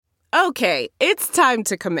Okay, it's time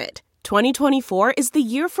to commit. 2024 is the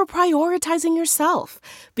year for prioritizing yourself.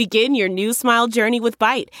 Begin your new smile journey with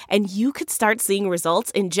Byte, and you could start seeing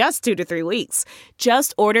results in just 2 to 3 weeks.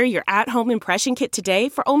 Just order your at-home impression kit today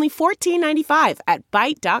for only $14.95 at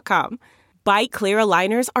Byte.com. Byte Clear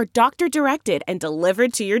aligners are doctor-directed and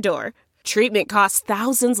delivered to your door. Treatment costs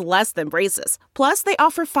thousands less than braces. Plus, they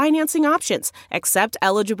offer financing options, accept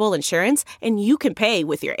eligible insurance, and you can pay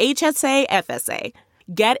with your HSA, FSA.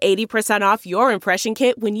 Get 80% off your impression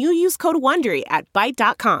kit when you use code WONDERY at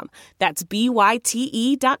Byte.com. That's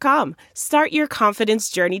BYTE.com. Start your confidence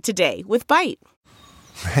journey today with Byte.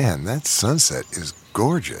 Man, that sunset is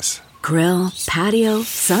gorgeous. Grill, patio,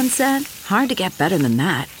 sunset. Hard to get better than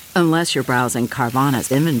that. Unless you're browsing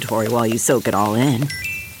Carvana's inventory while you soak it all in.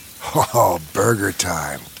 Oh, burger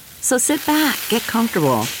time. So sit back, get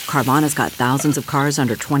comfortable. Carvana's got thousands of cars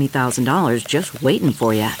under $20,000 just waiting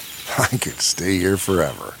for you. I could stay here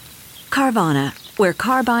forever. Carvana, where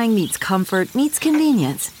car buying meets comfort meets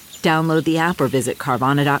convenience. Download the app or visit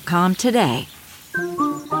Carvana.com today.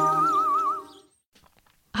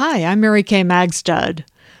 Hi, I'm Mary Kay Magstad.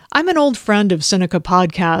 I'm an old friend of Sinica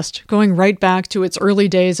Podcast, going right back to its early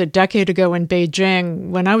days a decade ago in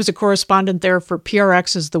Beijing, when I was a correspondent there for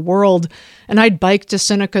PRX's The World, and I'd biked to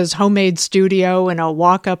Sinica's homemade studio in a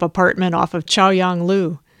walk-up apartment off of Chaoyang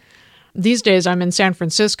Lu. These days I'm in San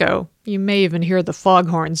Francisco. You may even hear the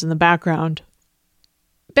foghorns in the background.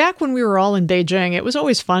 Back when we were all in Beijing, it was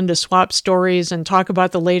always fun to swap stories and talk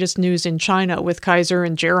about the latest news in China with Kaiser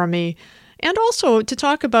and Jeremy, and also to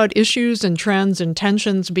talk about issues and trends and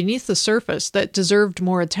tensions beneath the surface that deserved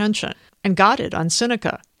more attention, and got it on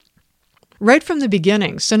Sinica. Right from the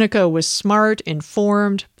beginning, Sinica was smart,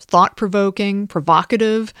 informed, thought-provoking,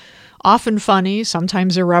 provocative, often funny,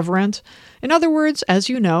 sometimes irreverent. In other words, as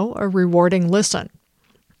you know, a rewarding listen.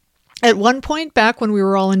 At one point, back when we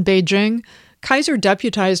were all in Beijing, Kaiser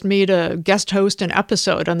deputized me to guest host an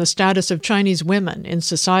episode on the status of Chinese women in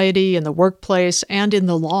society, in the workplace, and in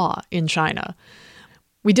the law in China.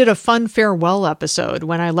 We did a fun farewell episode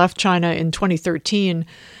when I left China in 2013,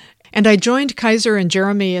 and I joined Kaiser and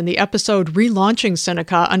Jeremy in the episode relaunching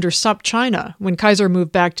Sinica under SupChina when Kaiser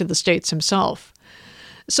moved back to the States himself.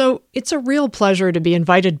 So it's a real pleasure to be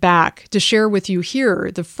invited back to share with you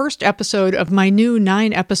here the first episode of my new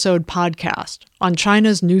 9-episode podcast on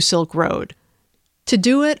China's New Silk Road. To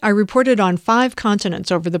do it, I reported on 5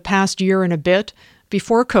 continents over the past year and a bit,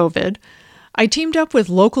 before COVID. I teamed up with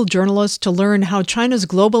local journalists to learn how China's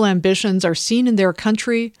global ambitions are seen in their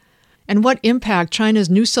country and what impact China's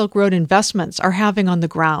New Silk Road investments are having on the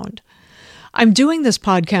ground. I'm doing this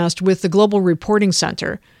podcast with the Global Reporting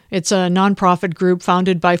Center. It's a nonprofit group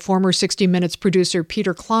founded by former 60 Minutes producer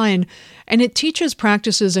Peter Klein, and it teaches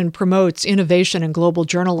practices and promotes innovation in global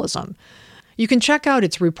journalism. You can check out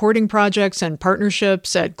its reporting projects and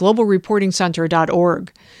partnerships at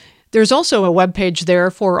globalreportingcenter.org. There's also a webpage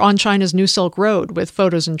there for On China's New Silk Road with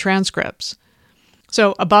photos and transcripts.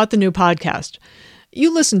 So, about the new podcast.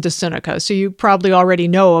 You listen to Sinica, so you probably already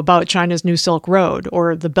know about China's New Silk Road,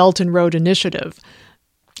 or the Belt and Road Initiative.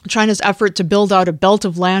 China's effort to build out a belt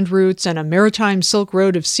of land routes and a maritime Silk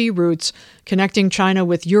Road of sea routes connecting China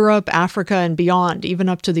with Europe, Africa, and beyond, even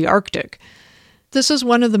up to the Arctic. This is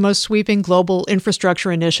one of the most sweeping global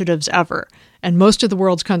infrastructure initiatives ever, and most of the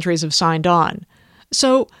world's countries have signed on.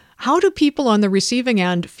 So, how do people on the receiving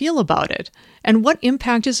end feel about it? And what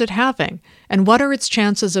impact is it having? And what are its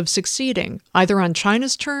chances of succeeding, either on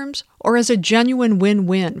China's terms or as a genuine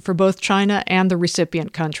win-win for both China and the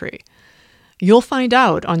recipient country? You'll find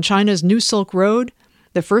out on China's New Silk Road.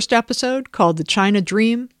 The first episode, called The China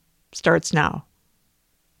Dream, starts now.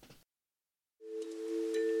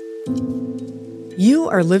 You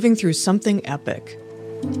are living through something epic.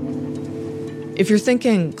 If you're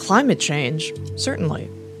thinking climate change, certainly.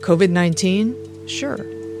 COVID-19, sure.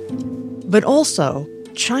 But also,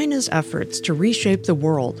 China's efforts to reshape the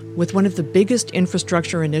world with one of the biggest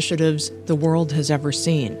infrastructure initiatives the world has ever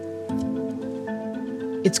seen.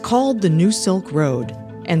 It's called the New Silk Road,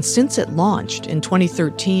 and since it launched in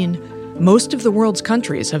 2013, most of the world's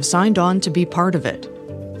countries have signed on to be part of it.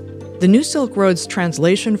 The New Silk Road's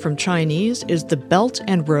translation from Chinese is the Belt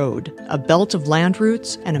and Road, a belt of land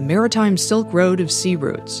routes and a maritime Silk Road of sea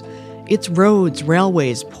routes. It's roads,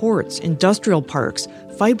 railways, ports, industrial parks,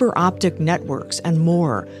 fiber optic networks, and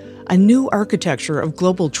more. A new architecture of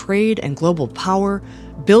global trade and global power,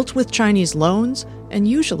 built with Chinese loans and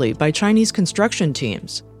usually by Chinese construction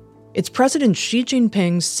teams. It's President Xi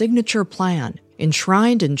Jinping's signature plan,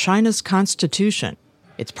 enshrined in China's constitution.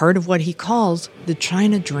 It's part of what he calls the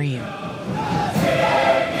China Dream.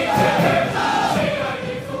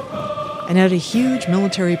 And at a huge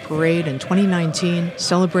military parade in 2019,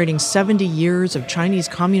 celebrating 70 years of Chinese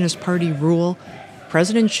Communist Party rule,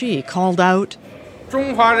 President Xi called out,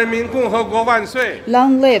 中华人民共和国万岁!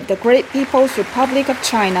 Long live the great People's Republic of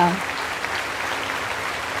China!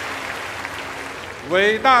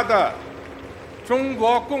 伟大的中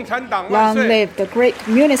国共产党万 Long 岁! live the great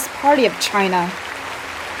Communist Party of China!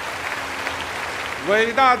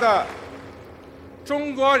 伟大的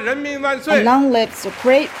中国人民万 And 岁! long live the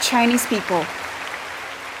great Chinese people!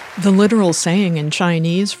 The literal saying in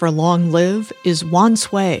Chinese for long live is wan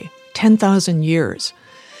sui, 10,000 years.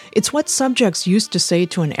 It's what subjects used to say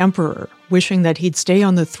to an emperor, wishing that he'd stay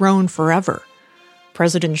on the throne forever.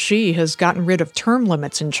 President Xi has gotten rid of term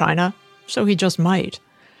limits in China, so he just might.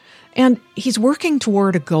 And he's working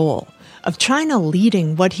toward a goal of China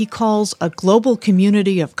leading what he calls a global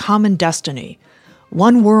community of common destiny,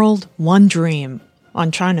 one world, one dream, on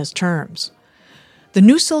China's terms. The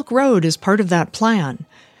New Silk Road is part of that plan,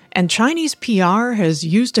 and Chinese PR has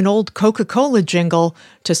used an old Coca-Cola jingle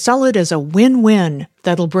to sell it as a win-win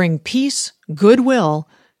that'll bring peace, goodwill,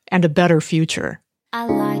 and a better future. I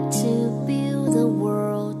like to build the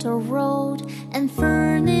world a road and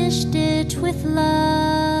furnished it with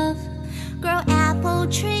love. Grow apple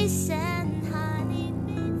trees and honey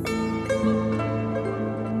bees.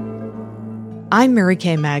 I'm Mary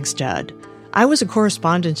Kay Magstad. I was a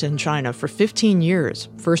correspondent in China for 15 years,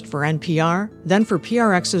 first for NPR, then for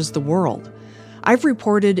PRX's The World. I've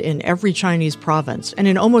reported in every Chinese province and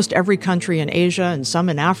in almost every country in Asia and some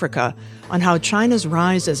in Africa on how China's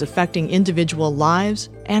rise is affecting individual lives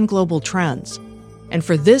and global trends. And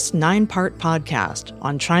for this 9-part podcast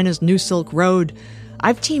on China's New Silk Road,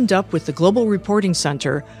 I've teamed up with the Global Reporting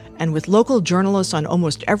Center and with local journalists on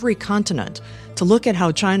almost every continent to look at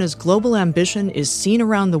how China's global ambition is seen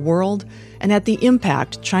around the world and at the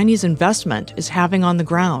impact Chinese investment is having on the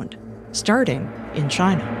ground, starting in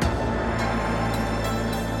China.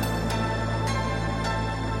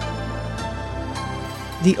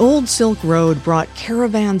 The old Silk Road brought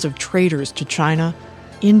caravans of traders to China,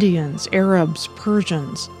 Indians, Arabs,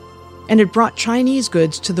 Persians, and it brought Chinese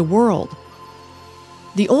goods to the world.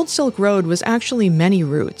 The old Silk Road was actually many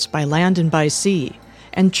routes by land and by sea,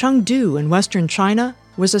 and Chengdu in western China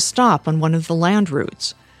was a stop on one of the land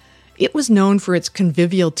routes. It was known for its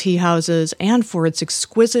convivial tea houses and for its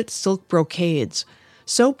exquisite silk brocades,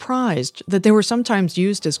 so prized that they were sometimes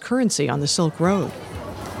used as currency on the Silk Road.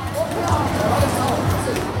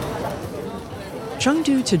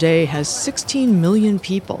 Chengdu today has 16 million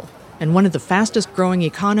people and one of the fastest-growing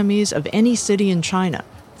economies of any city in China,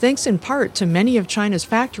 thanks in part to many of China's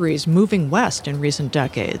factories moving west in recent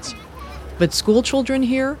decades. But school children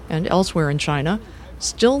here and elsewhere in China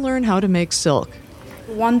still learn how to make silk.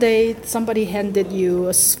 One day, somebody handed you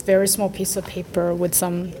a very small piece of paper with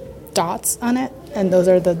some dots on it, and those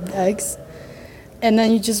are the eggs. And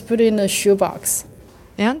then you just put it in a shoebox.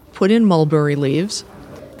 And put in mulberry leaves.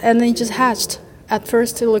 And then it just hatched. At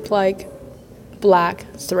first, it looked like black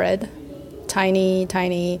thread, tiny,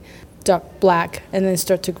 tiny, dark black, and then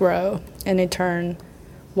start to grow, and it turn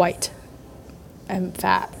white and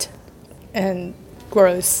fat and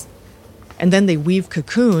gross. And then they weave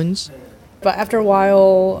cocoons. But after a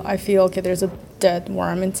while, I feel, okay, there's a dead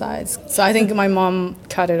worm inside. So I think my mom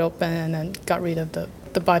cut it open and then got rid of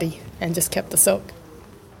the body and just kept the silk.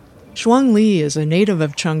 Shuang Li is a native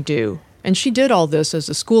of Chengdu, and she did all this as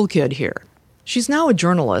a school kid here. She's now a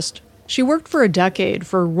journalist. She worked for a decade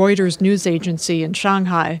for Reuters news agency in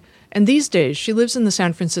Shanghai, and these days she lives in the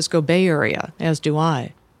San Francisco Bay Area, as do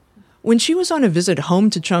I. When she was on a visit home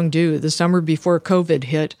to Chengdu the summer before COVID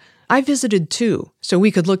hit, I visited too, so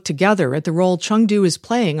we could look together at the role Chengdu is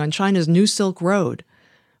playing on China's New Silk Road.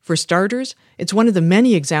 For starters, it's one of the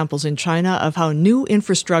many examples in China of how new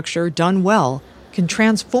infrastructure done well can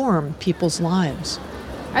transform people's lives.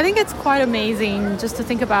 I think it's quite amazing just to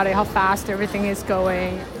think about it, how fast everything is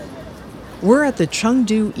going. We're at the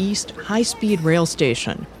Chengdu East high-speed rail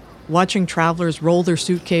station, watching travelers roll their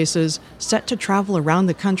suitcases, set to travel around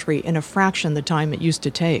the country in a fraction the time it used to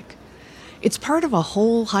take. It's part of a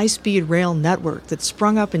whole high-speed rail network that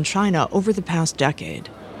sprung up in China over the past decade.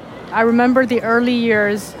 I remember the early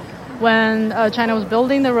years when China was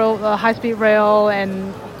building the high-speed rail,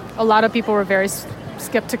 and a lot of people were very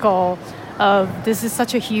skeptical of this is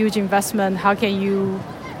such a huge investment, how can you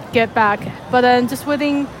get back? But then just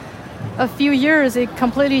within a few years, it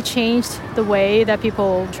completely changed the way that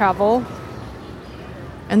people travel.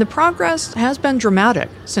 And the progress has been dramatic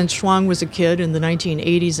since Shuang was a kid in the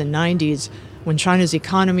 1980s and 90s, when China's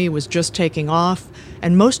economy was just taking off,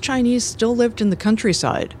 and most Chinese still lived in the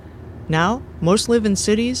countryside. Now, most live in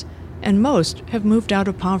cities, and most have moved out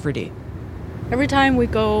of poverty. Every time we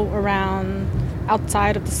go around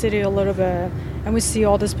outside of the city a little bit and we see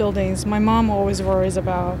all these buildings, my mom always worries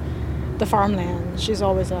about the farmland. She's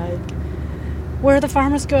always like, where the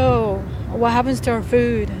farmers go? What happens to our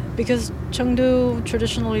food? Because Chengdu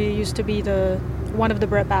traditionally used to be one of the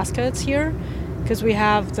breadbaskets here, because we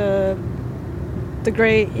have the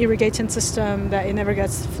great irrigation system that it never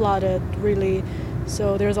gets flooded, really.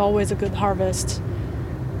 So there's always a good harvest.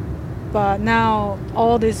 But now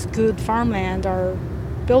all this good farmland are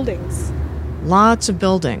buildings. Lots of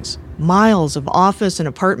buildings, miles of office and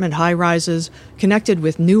apartment high-rises connected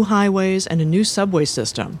with new highways and a new subway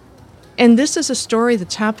system. And this is a story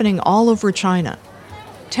that's happening all over China.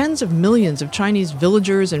 Tens of millions of Chinese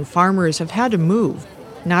villagers and farmers have had to move,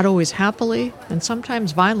 not always happily and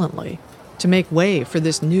sometimes violently, to make way for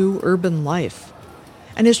this new urban life.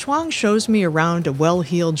 And as Shuang shows me around a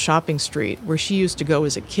well-heeled shopping street where she used to go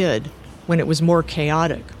as a kid, when it was more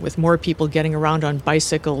chaotic, with more people getting around on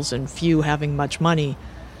bicycles and few having much money,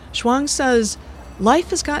 Shuang says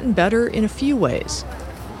life has gotten better in a few ways.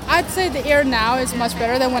 I'd say the air now is much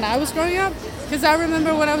better than when I was growing up, because I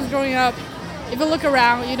remember when I was growing up, if you look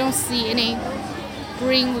around, you don't see any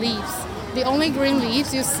green leaves. The only green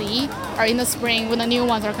leaves you see are in the spring when the new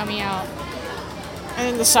ones are coming out. And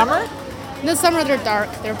in the summer? In the summer, they're dark,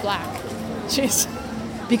 they're black. Jeez.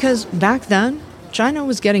 Because back then, China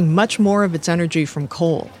was getting much more of its energy from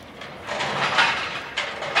coal.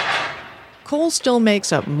 Coal still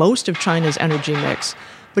makes up most of China's energy mix,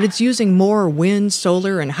 but it's using more wind,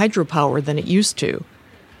 solar, and hydropower than it used to.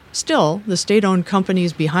 Still, the state-owned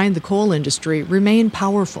companies behind the coal industry remain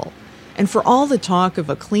powerful. And for all the talk of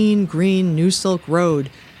a clean, green New Silk Road,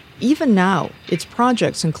 even now, its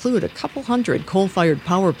projects include a couple hundred coal-fired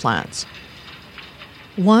power plants.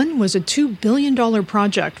 One was a $2 billion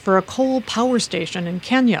project for a coal power station in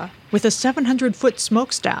Kenya with a 700-foot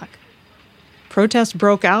smokestack. Protests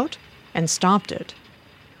broke out and stopped it.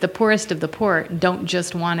 The poorest of the poor don't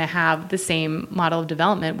just want to have the same model of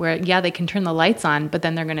development where, yeah, they can turn the lights on, but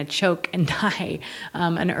then they're going to choke and die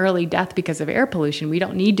an early death because of air pollution. We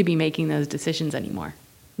don't need to be making those decisions anymore.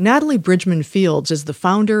 Natalie Bridgman Fields is the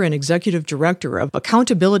founder and executive director of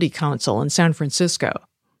Accountability Council in San Francisco.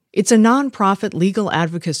 It's a nonprofit legal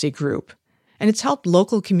advocacy group, and it's helped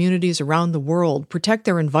local communities around the world protect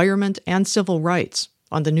their environment and civil rights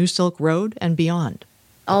on the New Silk Road and beyond.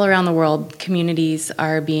 All around the world, communities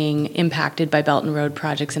are being impacted by Belt and Road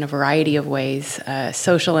projects in a variety of ways.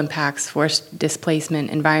 Social impacts, forced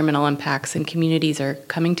displacement, environmental impacts, and communities are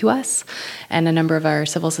coming to us, and a number of our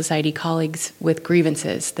civil society colleagues with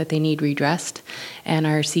grievances that they need redressed and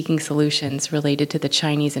are seeking solutions related to the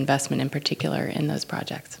Chinese investment in particular in those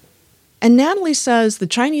projects. And Natalie says the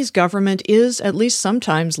Chinese government is at least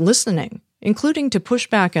sometimes listening, including to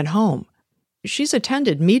pushback at home. She's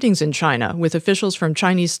attended meetings in China with officials from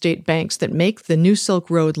Chinese state banks that make the New Silk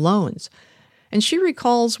Road loans, and she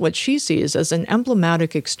recalls what she sees as an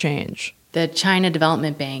emblematic exchange. The China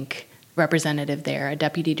Development Bank representative there, a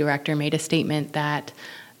deputy director, made a statement that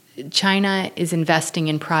China is investing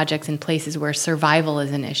in projects in places where survival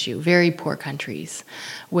is an issue, very poor countries,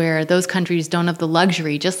 where those countries don't have the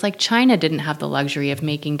luxury, just like China didn't have the luxury of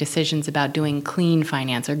making decisions about doing clean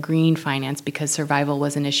finance or green finance because survival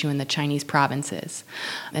was an issue in the Chinese provinces,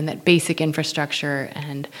 and that basic infrastructure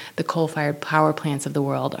and the coal-fired power plants of the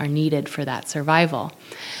world are needed for that survival.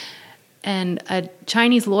 And a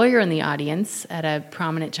Chinese lawyer in the audience at a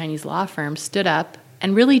prominent Chinese law firm stood up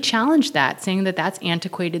and really challenged that, saying that that's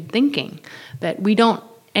antiquated thinking, that we don't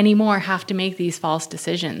anymore have to make these false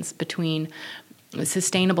decisions between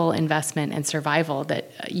sustainable investment and survival, that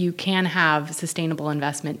you can have sustainable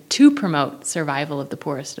investment to promote survival of the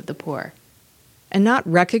poorest of the poor. And not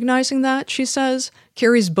recognizing that, she says,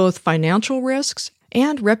 carries both financial risks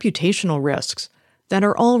and reputational risks that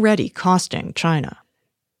are already costing China.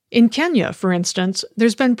 In Kenya, for instance,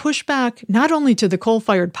 there's been pushback not only to the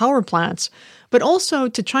coal-fired power plants, but also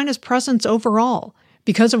to China's presence overall,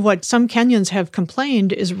 because of what some Kenyans have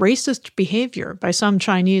complained is racist behavior by some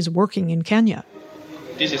Chinese working in Kenya.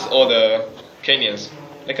 This is all the Kenyans,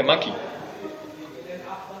 like a monkey.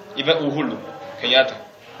 Even Uhuru, Kenyatta,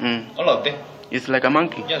 all of them. It's like a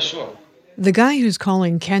monkey? Yeah, sure. The guy who's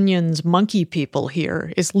calling Kenyans monkey people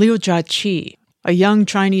here is Liu Jiaqi, a young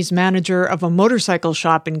Chinese manager of a motorcycle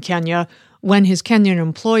shop in Kenya, when his Kenyan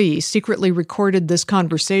employee secretly recorded this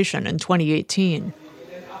conversation in 2018.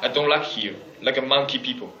 I don't like here, like a monkey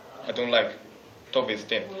people. I don't like talk with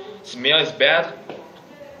them. Smell is bad,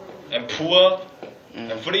 and poor,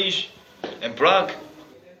 and foolish, and black.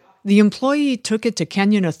 The employee took it to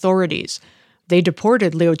Kenyan authorities. They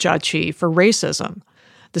deported Liu Jiaqi for racism.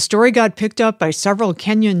 The story got picked up by several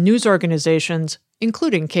Kenyan news organizations,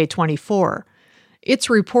 including K24. Its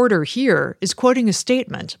reporter here is quoting a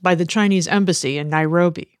statement by the Chinese embassy in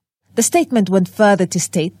Nairobi. The statement went further to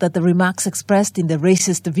state that the remarks expressed in the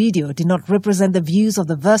racist video did not represent the views of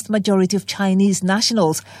the vast majority of Chinese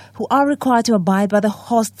nationals who are required to abide by the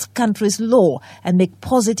host country's law and make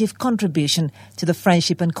positive contribution to the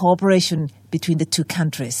friendship and cooperation between the two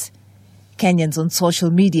countries. Kenyans on social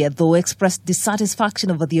media, though, expressed dissatisfaction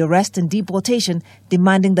over the arrest and deportation,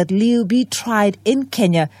 demanding that Liu be tried in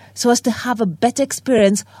Kenya so as to have a better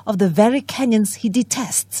experience of the very Kenyans he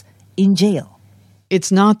detests in jail.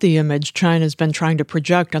 It's not the image China's been trying to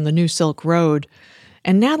project on the New Silk Road.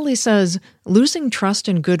 And Natalie says losing trust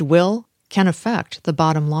and goodwill can affect the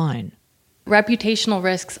bottom line. Reputational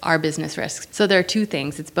risks are business risks. So there are two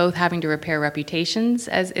things. It's both having to repair reputations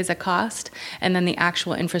as is a cost, and then the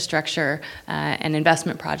actual infrastructure and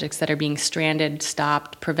investment projects that are being stranded,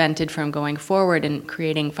 stopped, prevented from going forward and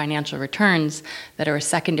creating financial returns that are a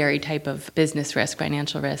secondary type of business risk,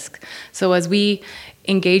 financial risk. So as we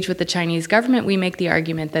engage with the Chinese government, we make the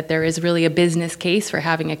argument that there is really a business case for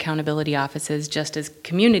having accountability offices, just as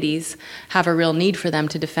communities have a real need for them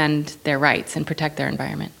to defend their rights and protect their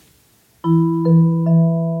environment.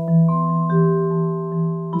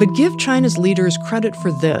 But give China's leaders credit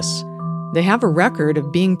for this. They have a record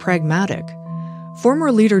of being pragmatic.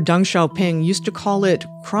 Former leader Deng Xiaoping used to call it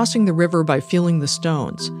crossing the river by feeling the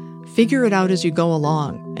stones. Figure it out as you go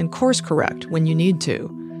along and course correct when you need to.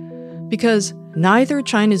 Because neither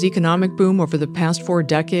China's economic boom over the past 4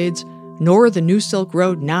 decades nor the New Silk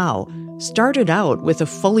Road now started out with a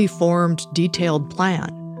fully formed, detailed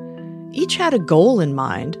plan. Each had a goal in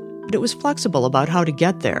mind, but it was flexible about how to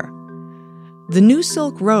get there. The New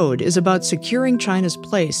Silk Road is about securing China's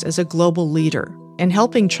place as a global leader and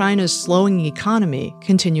helping China's slowing economy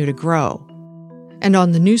continue to grow. And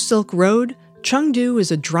on the New Silk Road, Chengdu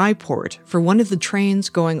is a dry port for one of the trains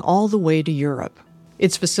going all the way to Europe.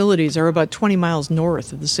 Its facilities are about 20 miles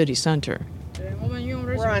north of the city center.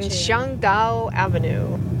 We're on Xiangdao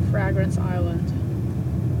Avenue. Fragrance Island.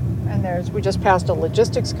 And we just passed a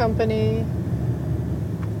logistics company.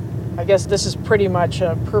 I guess this is pretty much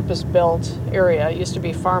a purpose-built area. It used to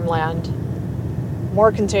be farmland.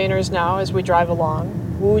 More containers now as we drive along.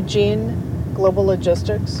 Wujin Global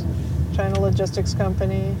Logistics, China Logistics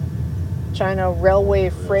Company, China Railway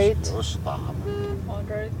Freight.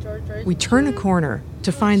 We turn a corner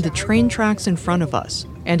to find the train tracks in front of us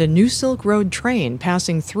and a New Silk Road train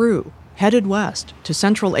passing through, headed west to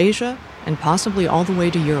Central Asia and possibly all the way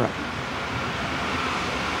to Europe.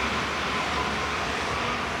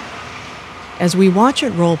 As we watch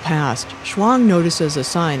it roll past, Shuang notices a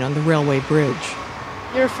sign on the railway bridge.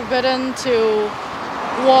 You're forbidden to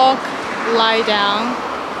walk, lie down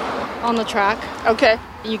on the track. Okay.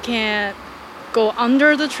 You can't go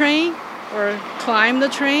under the train or climb the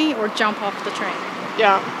train or jump off the train.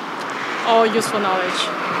 Yeah. All useful knowledge.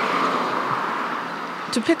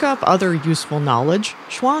 To pick up other useful knowledge,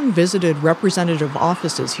 Shuang visited representative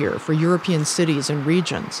offices here for European cities and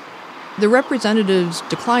regions. The representatives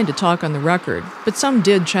declined to talk on the record, but some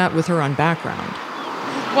did chat with her on background.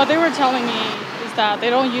 What they were telling me is that they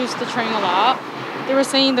don't use the train a lot. They were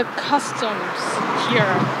saying the customs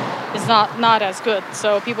here is not as good,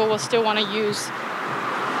 so people will still want to use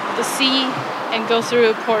the sea and go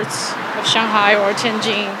through ports of Shanghai or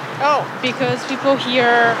Tianjin. Oh. Because people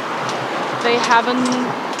here, they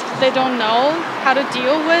don't know how to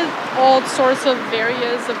deal with all sorts of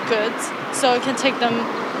various of goods, so it can take them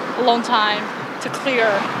a long time to clear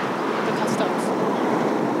the customs.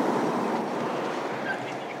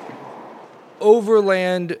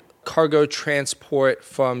 Overland cargo transport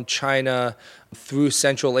from China through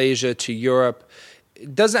Central Asia to Europe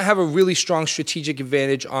doesn't have a really strong strategic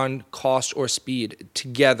advantage on cost or speed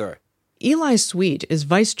together. Eli Sweet is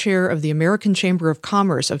vice chair of the American Chamber of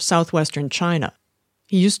Commerce of Southwestern China.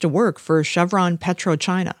 He used to work for Chevron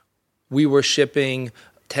PetroChina. We were shipping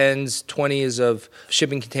 10s, 20s of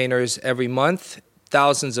shipping containers every month,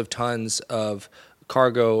 thousands of tons of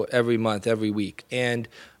cargo every month, every week. And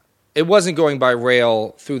it wasn't going by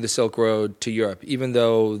rail through the Silk Road to Europe, even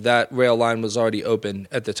though that rail line was already open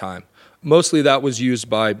at the time. Mostly that was used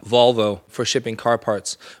by Volvo for shipping car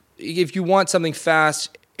parts. If you want something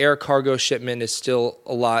fast, air cargo shipment is still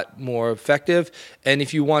a lot more effective. And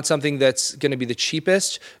if you want something that's going to be the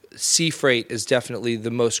cheapest, sea freight is definitely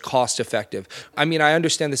the most cost effective. I mean, I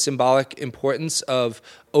understand the symbolic importance of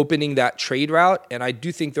opening that trade route, and I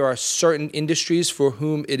do think there are certain industries for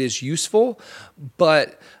whom it is useful,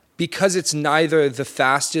 but because it's neither the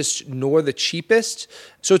fastest nor the cheapest,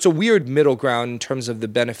 so it's a weird middle ground in terms of the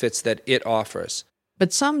benefits that it offers.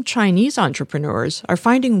 But some Chinese entrepreneurs are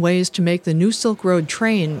finding ways to make the new Silk Road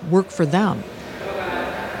train work for them.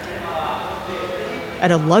 At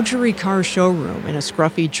a luxury car showroom in a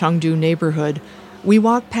scruffy Chengdu neighborhood, we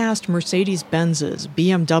walk past Mercedes-Benzes,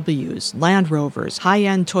 BMWs, Land Rovers,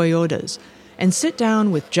 high-end Toyotas, and sit down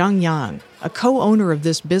with Zhang Yang, a co-owner of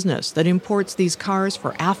this business that imports these cars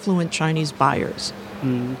for affluent Chinese buyers.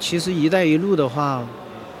 其实一带一路的话，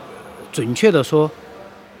准确地说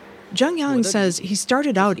Zhang Yang says he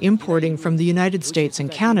started out importing from the United States and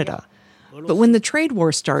Canada. But when the trade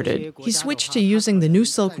war started, he switched to using the new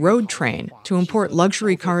Silk Road train to import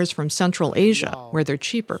luxury cars from Central Asia, where they're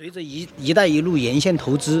cheaper. 随着一带一路沿线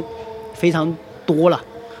投资非常多了，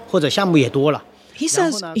或者项目也多了。 He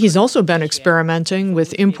says he's also been experimenting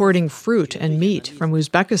with importing fruit and meat from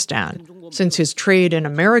Uzbekistan, since his trade in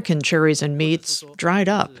American cherries and meats dried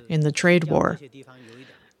up in the trade war.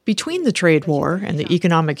 Between the trade war and the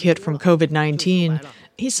economic hit from COVID-19,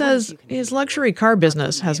 he says his luxury car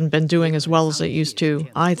business hasn't been doing as well as it used to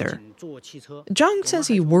either. Zhang says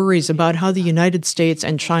he worries about how the United States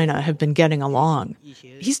and China have been getting along.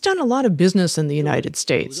 He's done a lot of business in the United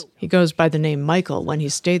States. He goes by the name Michael when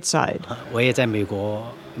he's stateside. 我也在美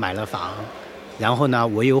国买了房，然后呢，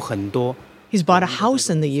我有很多。 He's bought a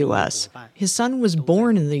house in the U.S. His son was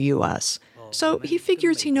born in the U.S., so he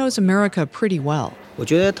figures he knows America pretty well. 我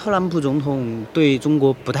觉得特朗普总统对中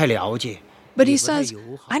国不太了解。 But he says,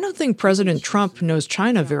 I don't think President Trump knows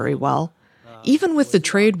China very well. Even with the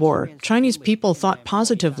trade war, Chinese people thought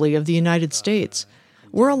positively of the United States.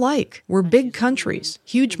 We're alike. We're big countries,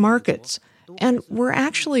 huge markets, and we're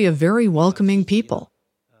actually a very welcoming people.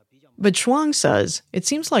 But Shuang says it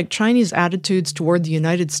seems like Chinese attitudes toward the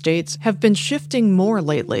United States have been shifting more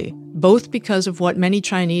lately, both because of what many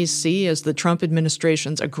Chinese see as the Trump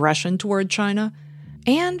administration's aggression toward China,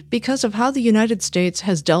 and because of how the United States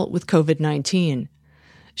has dealt with COVID-19.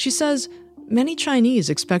 She says many Chinese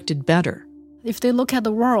expected better. If they look at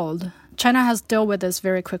the world, China has dealt with this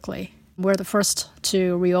very quickly. We're the first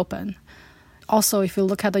to reopen. Also, if you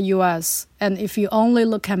look at the U.S., and if you only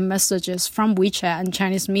look at messages from WeChat and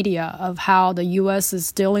Chinese media of how the U.S.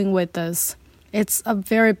 is dealing with this, it's a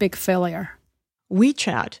very big failure.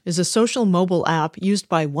 WeChat is a social mobile app used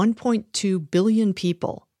by 1.2 billion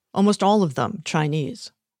people, almost all of them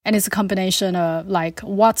Chinese. And it's a combination of like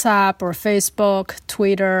WhatsApp or Facebook,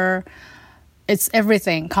 Twitter. It's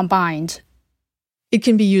everything combined. It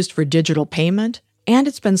can be used for digital payment, and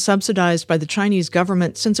it's been subsidized by the Chinese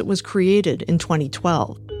government since it was created in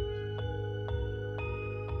 2012.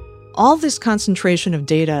 All this concentration of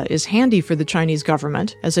data is handy for the Chinese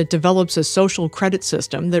government as it develops a social credit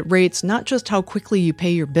system that rates not just how quickly you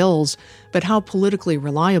pay your bills, but how politically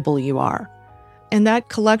reliable you are. And that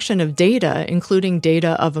collection of data, including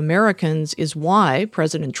data of Americans, is why,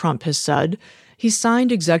 President Trump has said, he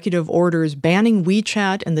signed executive orders banning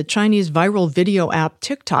WeChat and the Chinese viral video app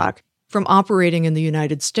TikTok from operating in the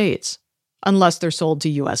United States, unless they're sold to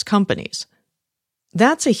U.S. companies.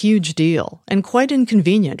 That's a huge deal, and quite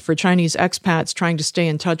inconvenient for Chinese expats trying to stay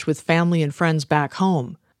in touch with family and friends back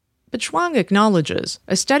home. But Shuang acknowledges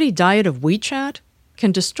a steady diet of WeChat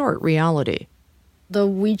can distort reality. The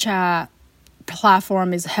WeChat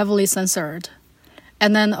platform is heavily censored.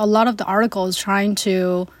 And then a lot of the articles trying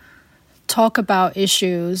to talk about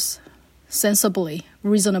issues sensibly,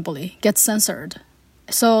 reasonably, get censored.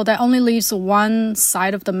 So that only leaves one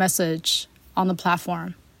side of the message on the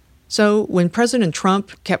platform. So when President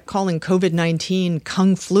Trump kept calling COVID-19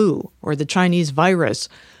 Kung Flu, or the Chinese virus,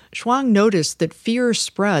 Shuang noticed that fear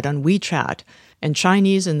spread on WeChat, and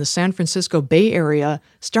Chinese in the San Francisco Bay Area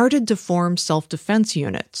started to form self-defense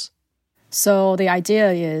units. So the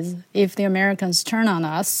idea is if the Americans turn on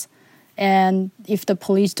us, and if the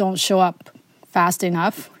police don't show up fast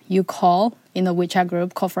enough, you call in the WeChat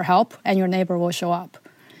group, call for help, and your neighbor will show up.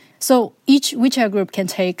 So each WeChat group can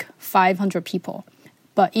take 500 people.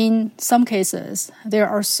 But in some cases, there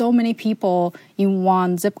are so many people in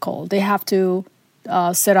one zip code. They have to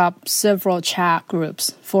set up several chat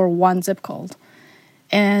groups for one zip code.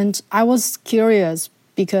 And I was curious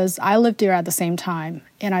because I lived there at the same time,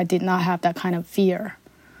 and I did not have that kind of fear.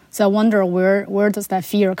 So I wonder where does that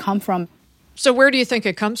fear come from? So where do you think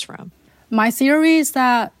it comes from? My theory is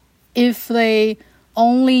that if they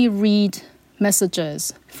only read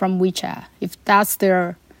messages from WeChat, if that's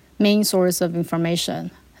their main source of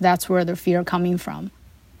information, that's where the fear coming from.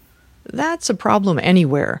 That's a problem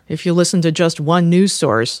anywhere if you listen to just one news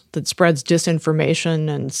source that spreads disinformation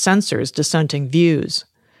and censors dissenting views.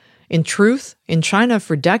 In truth, in China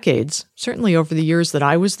for decades, certainly over the years that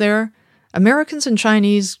I was there, Americans and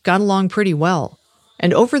Chinese got along pretty well.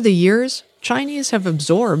 And over the years, Chinese have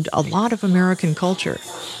absorbed a lot of American culture.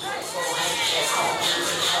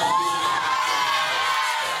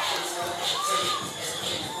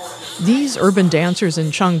 These urban dancers in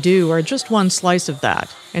Chengdu are just one slice of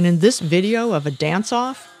that, and in this video of a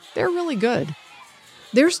dance-off, they're really good.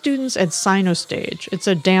 They're students at Sinostage. It's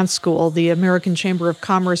a dance school the American Chamber of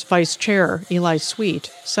Commerce Vice Chair, Eli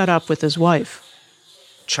Sweet, set up with his wife.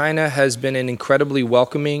 China has been an incredibly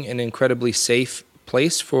welcoming and incredibly safe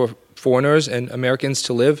place for foreigners and Americans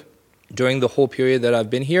to live during the whole period that I've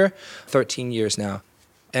been here, 13 years now.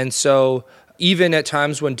 And so even at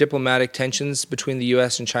times when diplomatic tensions between the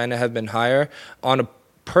U.S. and China have been higher, on a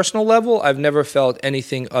personal level, I've never felt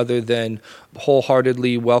anything other than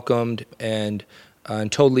wholeheartedly welcomed and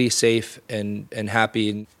totally safe and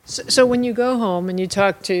happy. So when you go home and you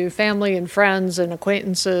talk to family and friends and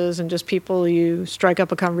acquaintances and just people you strike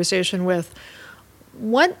up a conversation with,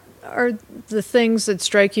 what are the things that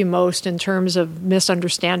strike you most in terms of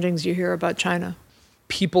misunderstandings you hear about China?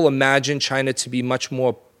 People imagine China to be much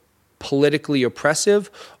more politically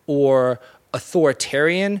oppressive or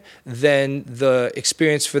authoritarian than the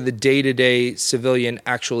experience for the day-to-day civilian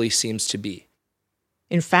actually seems to be.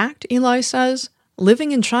 In fact, Eli says,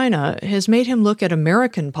 living in China has made him look at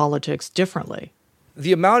American politics differently.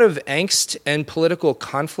 The amount of angst and political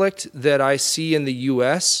conflict that I see in the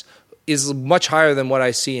U.S. is much higher than what I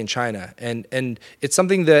see in China. And it's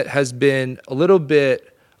something that has been a little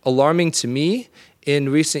bit alarming to me in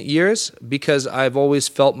recent years because I've always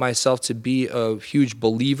felt myself to be a huge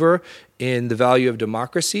believer in the value of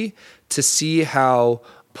democracy. To see how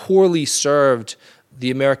poorly served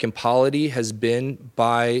the American polity has been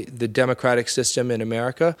by the democratic system in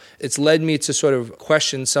America, it's led me to sort of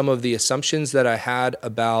question some of the assumptions that I had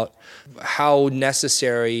about how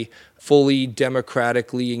necessary fully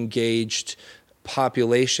democratically engaged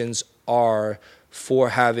populations are for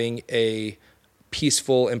having a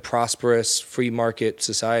peaceful and prosperous free market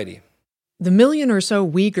society. The million or so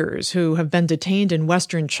Uyghurs who have been detained in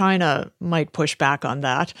Western China might push back on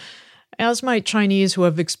that, as might Chinese who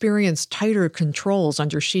have experienced tighter controls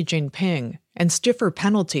under Xi Jinping and stiffer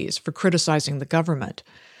penalties for criticizing the government.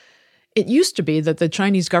 It used to be that the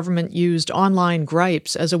Chinese government used online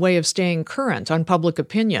gripes as a way of staying current on public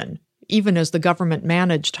opinion, even as the government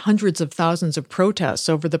managed hundreds of thousands of protests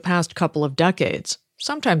over the past couple of decades,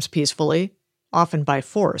 sometimes peacefully, often by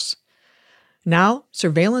force. Now,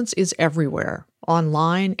 surveillance is everywhere,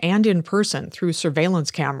 online and in person through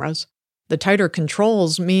surveillance cameras. The tighter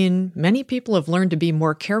controls mean many people have learned to be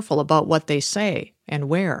more careful about what they say and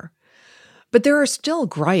where. But there are still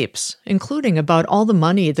gripes, including about all the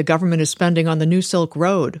money the government is spending on the New Silk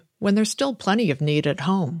Road, when there's still plenty of need at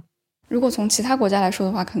home. 如果从其他国家来说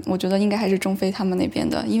的话，我觉得应该还是中非他们那边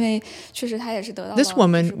的，因为确实他也是得到了。 This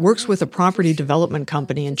woman works with a property development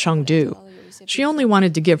company in Chengdu. She only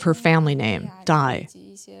wanted to give her family name, Dai.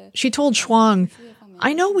 She told Shuang,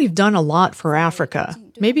 I know we've done a lot for Africa.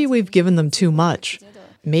 Maybe we've given them too much.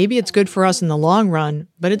 Maybe it's good for us in the long run,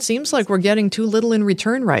 but it seems like we're getting too little in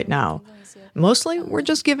return right now. Mostly, we're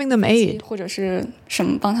just giving them aid.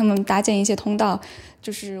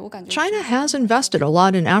 China has invested a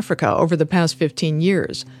lot in Africa over the past 15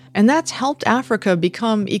 years, and that's helped Africa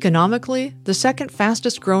become economically the second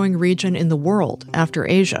fastest growing region in the world after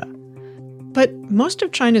Asia. But most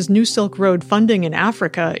of China's New Silk Road funding in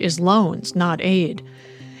Africa is loans, not aid.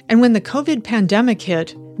 And when the COVID pandemic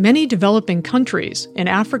hit, many developing countries in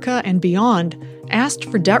Africa and beyond asked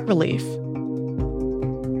for debt relief.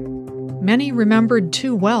 Many remembered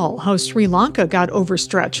too well how Sri Lanka got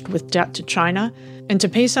overstretched with debt to China, and to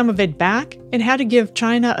pay some of it back, it had to give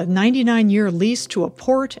China a 99-year lease to a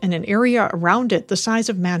port and an area around it the size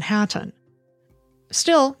of Manhattan.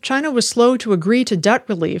 Still, China was slow to agree to debt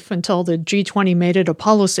relief until the G20 made it a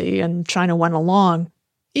policy and China went along.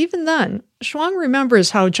 Even then, Shuang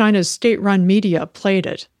remembers how China's state-run media played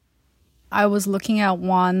it. I was looking at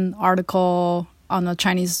one article on the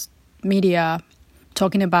Chinese media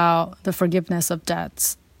talking about the forgiveness of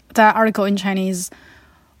debts. That article in Chinese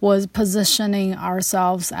was positioning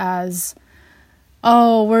ourselves as,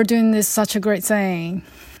 oh, we're doing this such a great thing.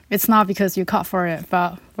 It's not because you caught for it,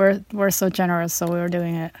 but we're so generous, so we're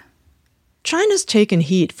doing it. China's taken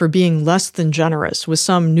heat for being less than generous with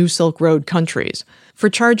some New Silk Road countries, for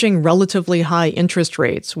charging relatively high interest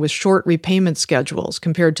rates with short repayment schedules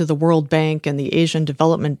compared to the World Bank and the Asian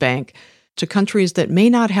Development Bank, to countries that may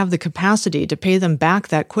not have the capacity to pay them back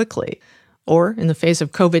that quickly, or, in the face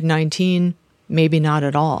of COVID-19, maybe not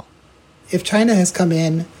at all. If China has come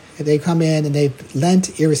in and they've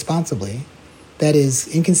lent irresponsibly, that is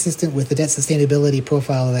inconsistent with the debt sustainability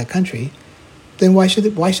profile of that country, then why should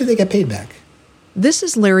they get paid back? This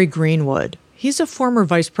is Larry Greenwood. He's a former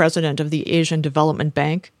vice president of the Asian Development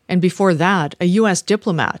Bank, and before that, a U.S.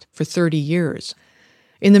 diplomat for 30 years.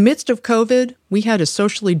 In the midst of COVID, we had a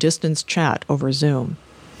socially distanced chat over Zoom.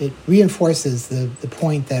 It reinforces the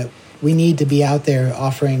point that we need to be out there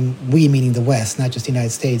offering, we meaning the West, not just the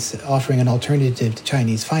United States, offering an alternative to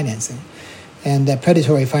Chinese financing. And that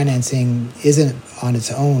predatory financing isn't on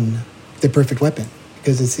its own the perfect weapon,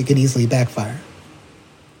 because it can easily backfire.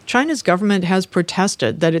 China's government has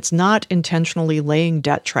protested that it's not intentionally laying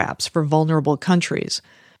debt traps for vulnerable countries.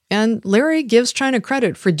 And Larry gives China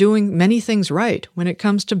credit for doing many things right when it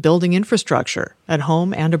comes to building infrastructure at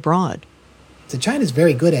home and abroad. So China's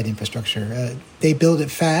very good at infrastructure. They build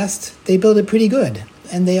it fast. They build it pretty good.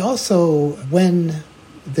 And they also, when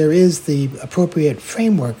there is the appropriate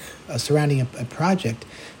framework surrounding a project,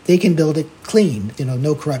 they can build it clean,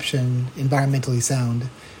 no corruption, environmentally sound,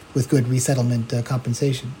 with good resettlement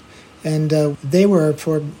compensation. And they were,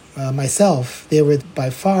 for myself, they were by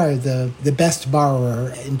far the best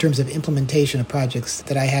borrower in terms of implementation of projects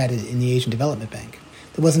that I had in the Asian Development Bank.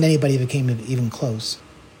 There wasn't anybody that came even close.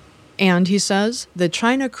 And he says the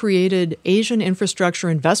China-created Asian Infrastructure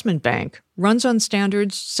Investment Bank runs on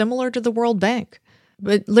standards similar to the World Bank.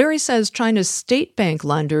 But Larry says China's state bank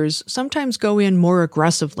lenders sometimes go in more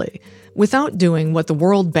aggressively, without doing what the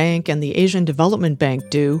World Bank and the Asian Development Bank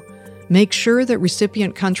do, make sure that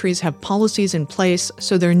recipient countries have policies in place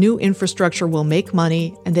so their new infrastructure will make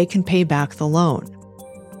money and they can pay back the loan.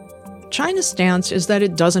 China's stance is that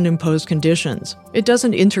it doesn't impose conditions. It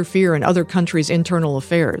doesn't interfere in other countries' internal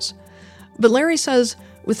affairs. But Larry says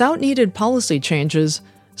without needed policy changes,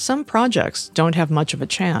 some projects don't have much of a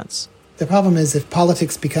chance. The problem is if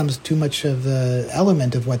politics becomes too much of an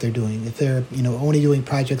element of what they're doing, if they're only doing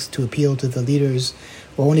projects to appeal to the leaders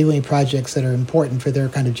or only doing projects that are important for their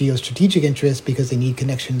kind of geostrategic interests because they need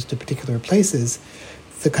connections to particular places,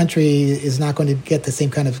 the country is not going to get the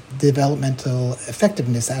same kind of developmental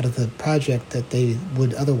effectiveness out of the project that they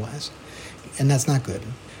would otherwise. And that's not good.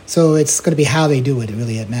 So it's going to be how they do it,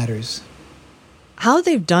 it matters. How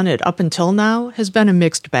they've done it up until now has been a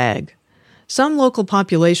mixed bag. Some local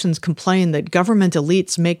populations complain that government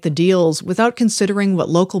elites make the deals without considering what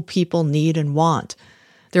local people need and want.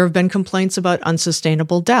 There have been complaints about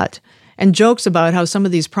unsustainable debt, and jokes about how some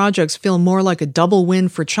of these projects feel more like a double win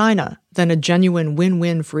for China than a genuine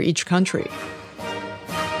win-win for each country.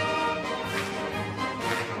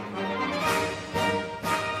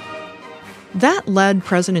 That led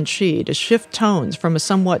President Xi to shift tones from a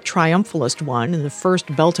somewhat triumphalist one in the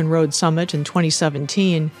first Belt and Road Summit in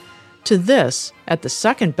 2017 to this at the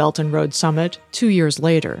second Belt and Road Summit 2 years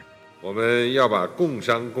later.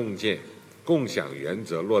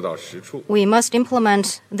 We must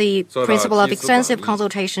implement the principle of extensive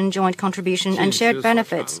consultation, joint contribution, and shared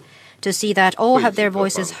benefits to see that all have their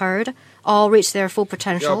voices heard, all reach their full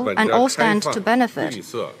potential, and all stand to benefit.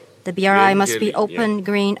 The BRI must be open,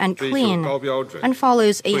 green, and clean, and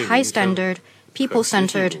follows a high-standard,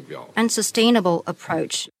 people-centered, and sustainable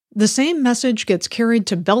approach. The same message gets carried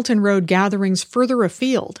to Belt and Road gatherings further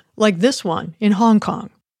afield, like this one in Hong Kong.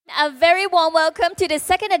 A very warm welcome to the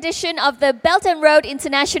second edition of the Belt and Road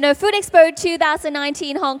International Food Expo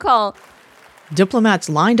 2019 Hong Kong. Diplomats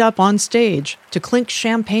lined up on stage to clink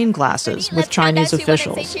champagne glasses with Chinese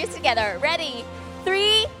officials. Let's say cheers together. Ready?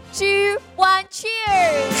 3, 2, 1,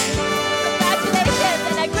 cheers! Congratulations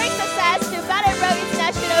and a great success to Belt and Road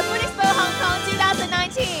International Food Expo Hong Kong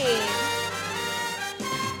 2019.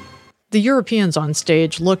 The Europeans on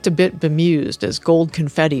stage looked a bit bemused as gold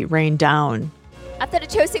confetti rained down. After the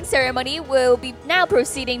toasting ceremony, we'll be now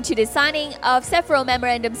proceeding to the signing of several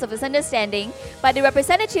memorandums of understanding by the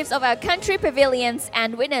representatives of our country pavilions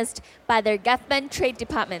and witnessed by their government trade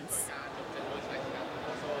departments.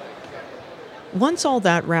 Once all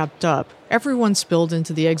that wrapped up, everyone spilled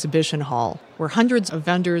into the exhibition hall, where hundreds of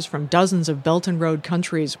vendors from dozens of Belt and Road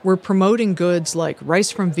countries were promoting goods like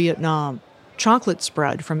rice from Vietnam, chocolate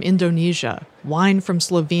spread from Indonesia, wine from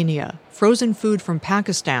Slovenia, frozen food from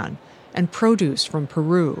Pakistan, and produce from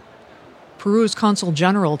Peru. Peru's Consul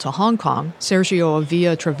General to Hong Kong, Sergio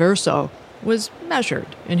Avila Traverso, was measured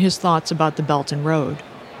in his thoughts about the Belt and Road.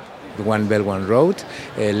 The One Belt, One Road,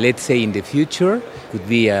 let's say in the future, could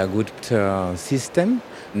be a good system.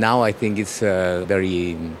 Now I think it's a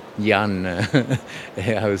very young,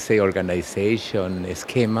 I would say, organization,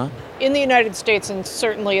 schema. In the United States, and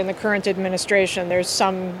certainly in the current administration, there's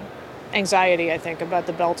some anxiety, I think, about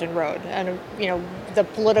the Belt and Road and, the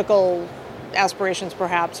political aspirations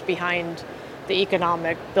perhaps behind the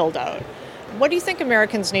economic build-out. What do you think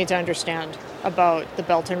Americans need to understand about the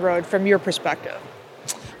Belt and Road from your perspective?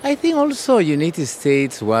 I think also United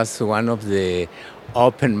States was one of the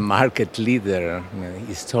open market leader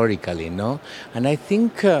historically, no? And I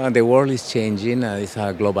think the world is changing. It's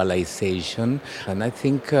a globalization, and I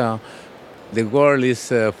think the world is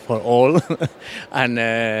for all.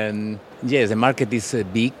 And yes, the market is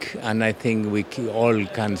big, and I think we all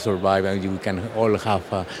can survive, and we can all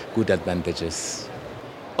have good advantages.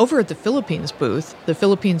 Over at the Philippines booth, the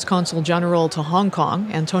Philippines Consul General to Hong Kong,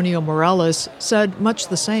 Antonio Morales, said much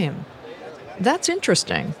the same. That's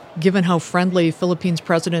interesting, given how friendly Philippines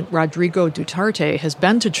President Rodrigo Duterte has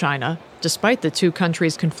been to China, despite the two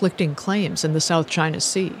countries' conflicting claims in the South China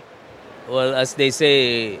Sea. Well, as they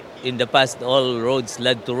say, in the past, all roads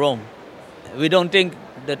led to Rome. We don't think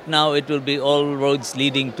that now it will be all roads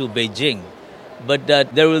leading to Beijing, but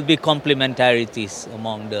that there will be complementarities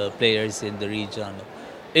among the players in the region.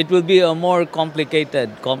 It will be a more complicated,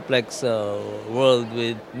 complex world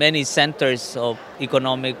with many centers of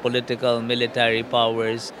economic, political, military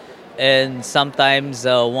powers, and sometimes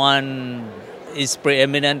one is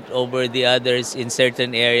preeminent over the others in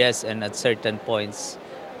certain areas and at certain points.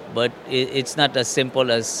 But it's not as simple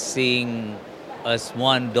as seeing as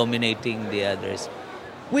one dominating the others.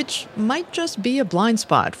 Which might just be a blind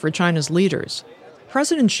spot for China's leaders.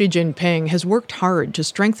 President Xi Jinping has worked hard to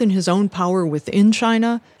strengthen his own power within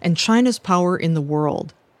China and China's power in the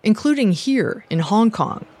world, including here in Hong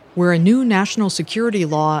Kong, where a new national security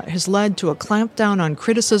law has led to a clampdown on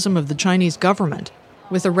criticism of the Chinese government,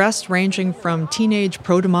 with arrests ranging from teenage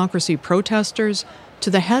pro-democracy protesters to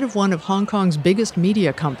the head of one of Hong Kong's biggest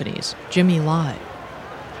media companies, Jimmy Lai.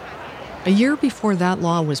 A year before that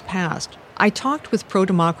law was passed, I talked with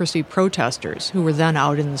pro-democracy protesters who were then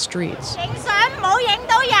out in the streets.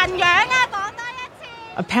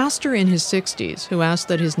 A pastor in his 60s who asked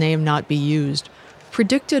that his name not be used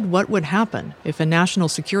predicted what would happen if a national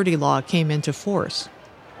security law came into force.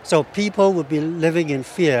 So people would be living in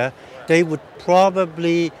fear. They would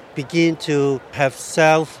probably begin to have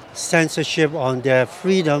self-censorship on their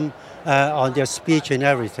freedom, on their speech and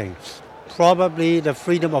everything. Probably the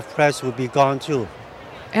freedom of press would be gone too.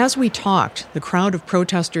 As we talked, the crowd of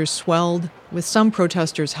protesters swelled, with some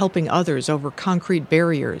protesters helping others over concrete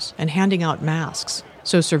barriers and handing out masks,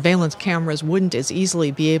 so surveillance cameras wouldn't as easily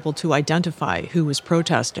be able to identify who was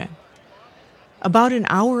protesting. About an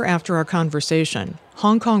hour after our conversation,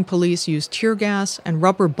 Hong Kong police used tear gas and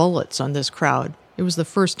rubber bullets on this crowd. It was the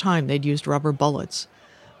first time they'd used rubber bullets.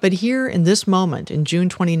 But here, in this moment, in June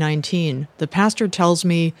 2019, the pastor tells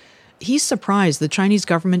me he's surprised the Chinese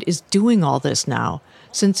government is doing all this now,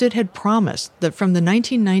 since it had promised that from the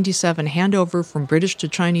 1997 handover from British to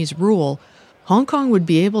Chinese rule, Hong Kong would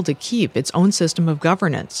be able to keep its own system of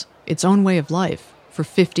governance, its own way of life, for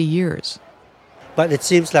 50 years. But it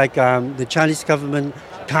seems like the Chinese government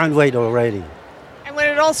can't wait already. And when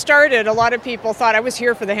it all started, a lot of people thought, I was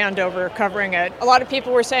here for the handover covering it. A lot of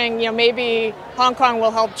people were saying, maybe Hong Kong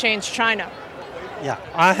will help change China. Yeah,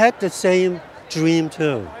 I had the same dream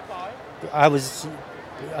too. I was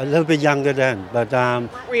a little bit younger then, but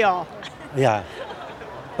we all. Yeah,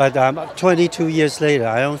 but 22 years later,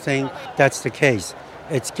 I don't think that's the case.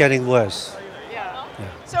 It's getting worse. Yeah.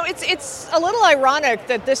 So it's a little ironic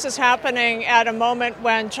that this is happening at a moment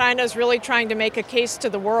when China is really trying to make a case to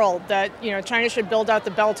the world that China should build out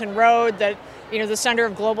the Belt and Road, that the center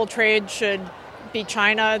of global trade should be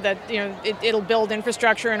China, that it'll build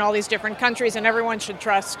infrastructure in all these different countries, and everyone should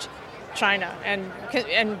trust China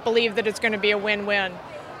and believe that it's going to be a win-win.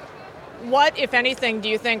 What, if anything, do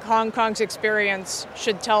you think Hong Kong's experience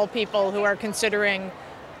should tell people who are considering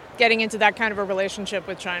getting into that kind of a relationship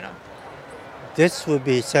with China? This would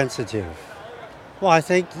be sensitive. Well, I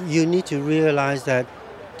think you need to realize that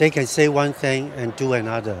they can say one thing and do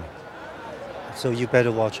another. So you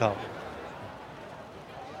better watch out.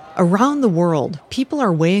 Around the world, people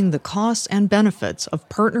are weighing the costs and benefits of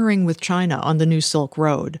partnering with China on the new Silk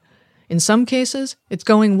Road. In some cases, it's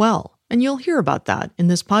going well, and you'll hear about that in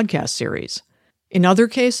this podcast series. In other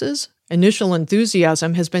cases, initial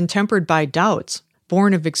enthusiasm has been tempered by doubts,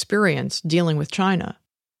 born of experience dealing with China.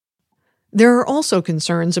 There are also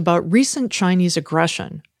concerns about recent Chinese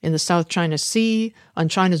aggression in the South China Sea, on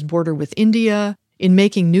China's border with India, in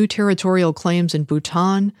making new territorial claims in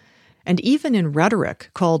Bhutan, and even in rhetoric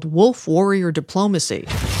called wolf warrior diplomacy.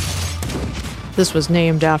 This was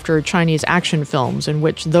named after Chinese action films in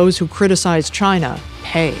which those who criticize China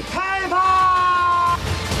pay.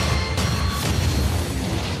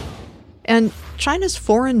 And China's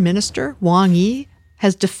foreign minister, Wang Yi,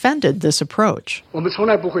 has defended this approach. We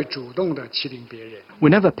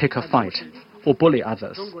never pick a fight or bully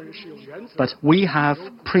others, but we have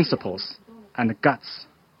principles and guts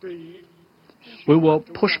We will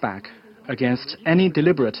push back against any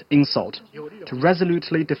deliberate insult to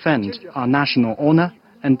resolutely defend our national honor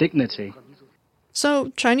and dignity.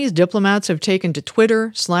 So, Chinese diplomats have taken to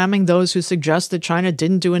Twitter, slamming those who suggest that China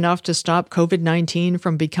didn't do enough to stop COVID-19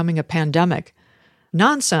 from becoming a pandemic.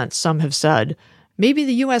 Nonsense, some have said. Maybe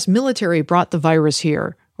the U.S. military brought the virus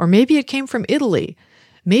here, or maybe it came from Italy.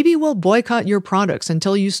 Maybe we'll boycott your products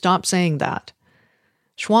until you stop saying that.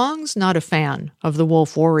 Shuang's not a fan of the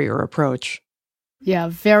wolf warrior approach. Yeah,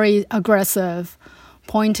 very aggressive,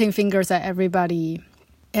 pointing fingers at everybody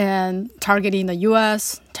and targeting the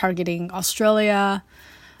US, targeting Australia.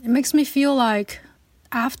 It makes me feel like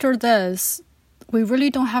after this, we really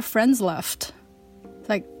don't have friends left.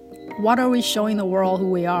 Like, what are we showing the world who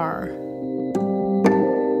we are?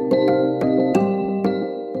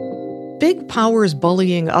 Big powers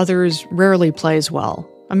bullying others rarely plays well.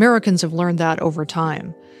 Americans have learned that over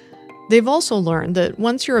time. They've also learned that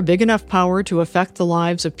once you're a big enough power to affect the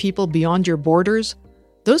lives of people beyond your borders,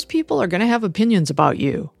 those people are going to have opinions about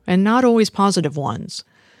you, and not always positive ones.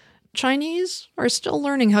 Chinese are still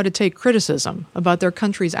learning how to take criticism about their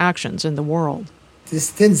country's actions in the world.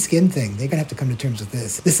 This thin skin thing, they're going to have to come to terms with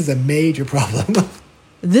this. This is a major problem.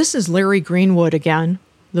 This is Larry Greenwood again,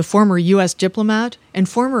 the former U.S. diplomat and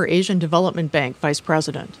former Asian Development Bank vice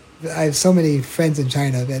president. I have so many friends in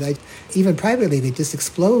China that even privately, they just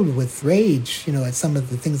explode with rage, at some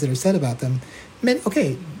of the things that are said about them.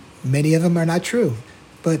 Many of them are not true.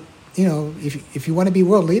 But, if you want to be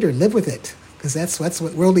world leader, live with it. Because that's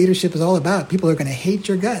what world leadership is all about. People are going to hate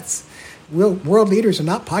your guts. World leaders are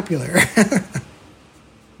not popular.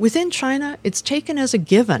 Within China, it's taken as a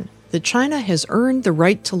given that China has earned the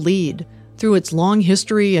right to lead through its long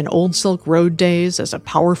history and Old Silk Road days as a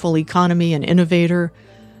powerful economy and innovator,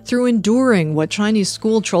 through enduring what Chinese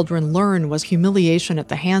school children learn was humiliation at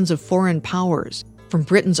the hands of foreign powers, from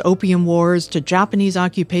Britain's Opium Wars to Japanese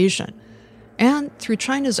occupation, and through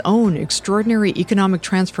China's own extraordinary economic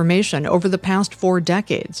transformation over the past 4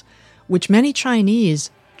 decades, which many Chinese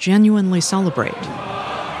genuinely celebrate.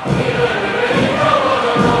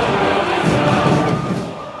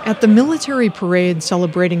 At the military parade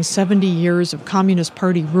celebrating 70 years of Communist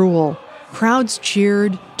Party rule, crowds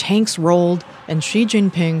cheered, tanks rolled, and Xi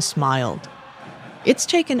Jinping smiled. It's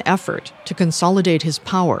taken effort to consolidate his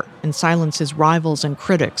power and silence his rivals and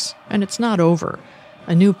critics, and it's not over.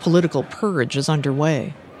 A new political purge is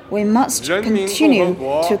underway. We must continue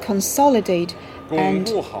to consolidate and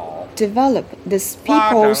develop this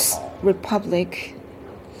People's Republic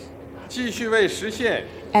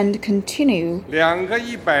and continue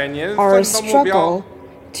our struggle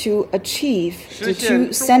to achieve the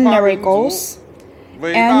 2 centenary goals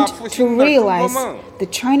and to realize the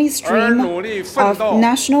Chinese dream of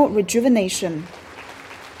national rejuvenation.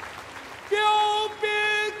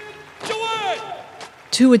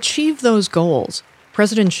 To achieve those goals,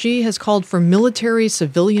 President Xi has called for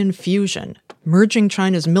military-civilian fusion, merging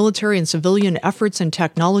China's military and civilian efforts and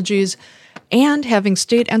technologies, and having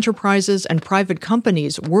state enterprises and private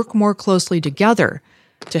companies work more closely together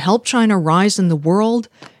to help China rise in the world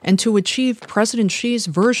and to achieve President Xi's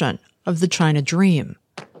version of the China dream.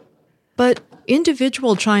 But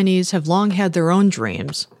individual Chinese have long had their own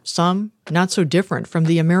dreams, some not so different from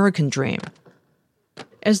the American dream.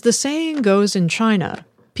 As the saying goes in China,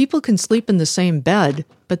 people can sleep in the same bed,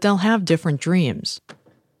 but they'll have different dreams.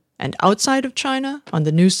 And outside of China, on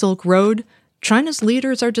the New Silk Road, China's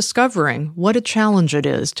leaders are discovering what a challenge it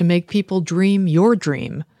is to make people dream your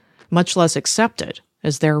dream, much less accept it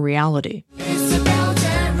as their reality.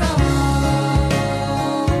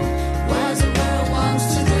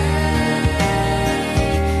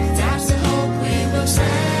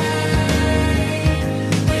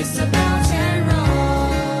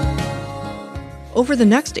 Over the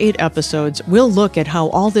next 8 episodes, we'll look at how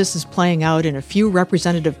all this is playing out in a few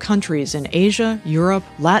representative countries in Asia, Europe,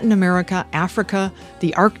 Latin America, Africa,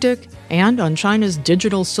 the Arctic, and on China's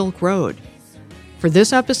digital Silk Road. For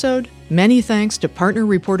this episode, many thanks to partner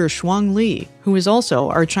reporter Shuang Li, who is also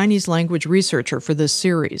our Chinese language researcher for this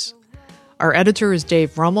series. Our editor is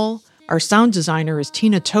Dave Rummel, our sound designer is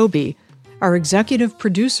Tina Toby, our executive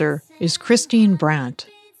producer is Christine Brandt.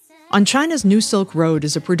 On China's New Silk Road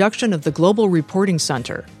is a production of the Global Reporting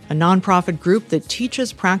Center, a nonprofit group that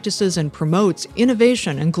teaches, practices, and promotes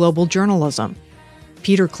innovation in global journalism.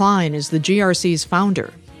 Peter Klein is the GRC's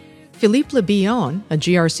founder. Philippe Le Billon, a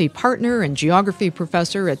GRC partner and geography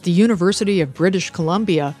professor at the University of British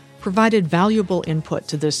Columbia, provided valuable input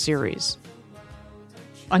to this series.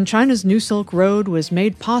 On China's New Silk Road was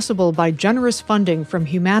made possible by generous funding from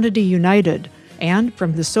Humanity United and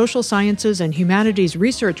from the Social Sciences and Humanities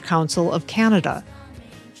Research Council of Canada.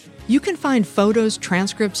 You can find photos,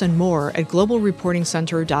 transcripts, and more at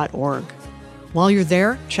globalreportingcenter.org. While you're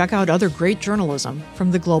there, check out other great journalism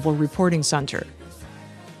from the Global Reporting Center.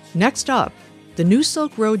 Next up, the new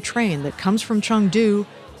Silk Road train that comes from Chengdu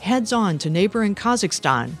heads on to neighboring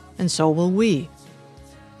Kazakhstan, and so will we.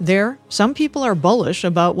 There, some people are bullish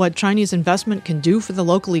about what Chinese investment can do for the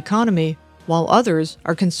local economy, while others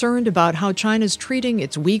are concerned about how China's treating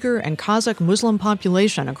its Uyghur and Kazakh Muslim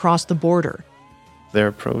population across the border. Their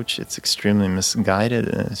approach, it's extremely misguided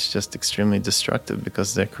and it's just extremely destructive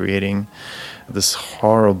because they're creating this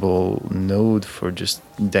horrible node for just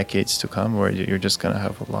decades to come where you're just going to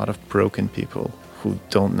have a lot of broken people who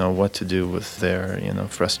don't know what to do with their,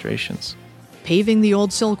 frustrations. Paving the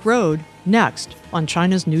old Silk Road, next on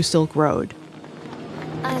China's New Silk Road.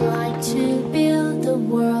 I like to